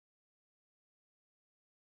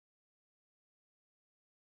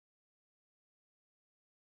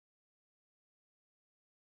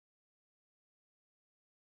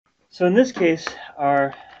So in this case,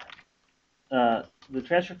 our the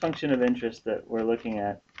transfer function of interest that we're looking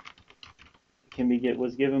at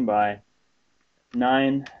was given by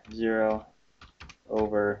 9, 0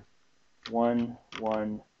 over 1,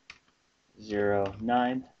 1, 0,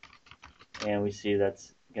 9, and we see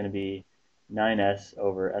that's going to be 9s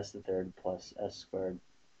over s to the third plus s squared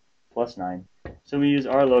plus 9. So we use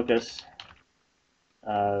our locus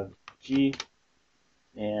G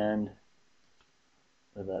and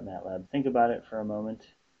let Matlab think about it for a moment,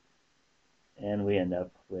 and we end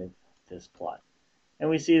up with this plot. And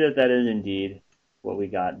we see that that is indeed what we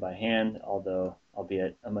got by hand, although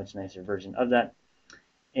albeit a much nicer version of that.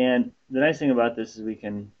 And the nice thing about this is we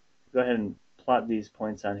can go ahead and plot these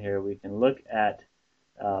points on here. We can look at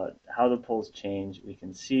how the poles change. We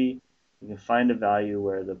can find a value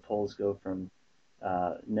where the poles go from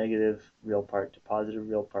negative real part to positive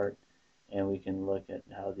real part, and we can look at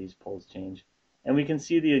how these poles change. And we can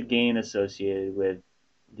see the gain associated with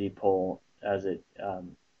the pole as it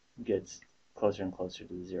gets closer and closer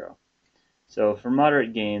to 0. So for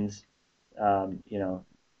moderate gains,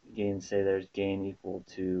 gains, say there's gain equal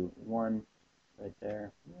to 1 right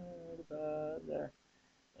there, right about there.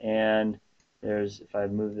 And if I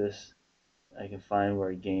move this, I can find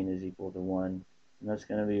where gain is equal to 1. And that's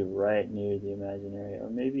going to be right near the imaginary, or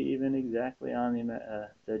maybe even exactly on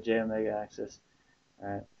the j omega axis. All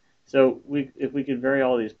right. So if we could vary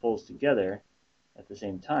all these poles together at the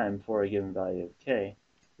same time for a given value of k,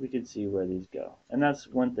 we could see where these go. And that's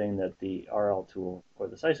one thing that the RL tool or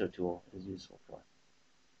the SISO tool is useful for.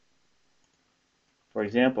 For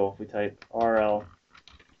example, if we type RL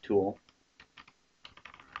tool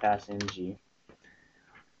passing G,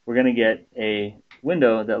 we're going to get a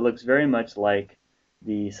window that looks very much like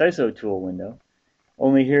the SISO tool window,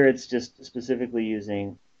 only here it's just specifically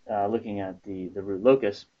using looking at the root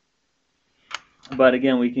locus. But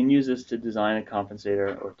again, we can use this to design a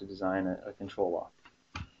compensator or to design a control law.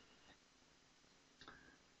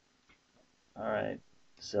 All right,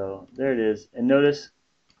 so there it is. And notice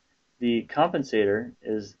the compensator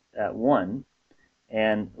is at 1.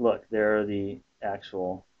 And look, there are the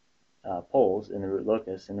actual poles in the root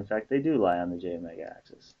locus. And in fact, they do lie on the j omega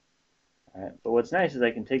axis. All right, but what's nice is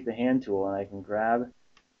I can take the hand tool and I can grab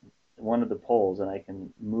one of the poles and I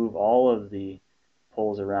can move all of the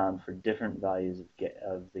poles around for different values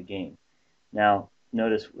of the gain. Now,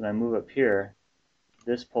 notice when I move up here,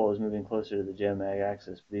 this pole is moving closer to the j omega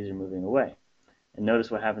axis, but these are moving away. And notice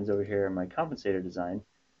what happens over here in my compensator design,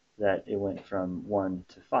 that it went from 1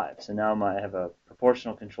 to 5. So now I have a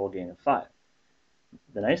proportional control gain of 5.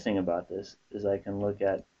 The nice thing about this is I can look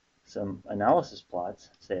at some analysis plots,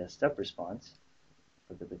 say a step response.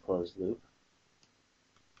 Look at the closed loop.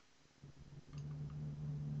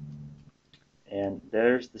 And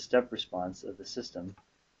there's the step response of the system,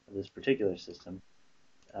 of this particular system,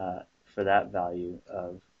 for that value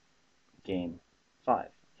of gain 5.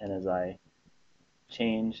 And as I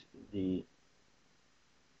change the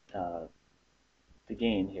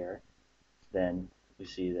gain here, then we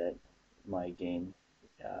see that my gain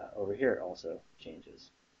over here also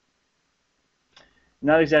changes.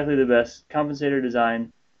 Not exactly the best compensator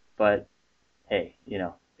design, but hey,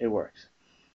 it works.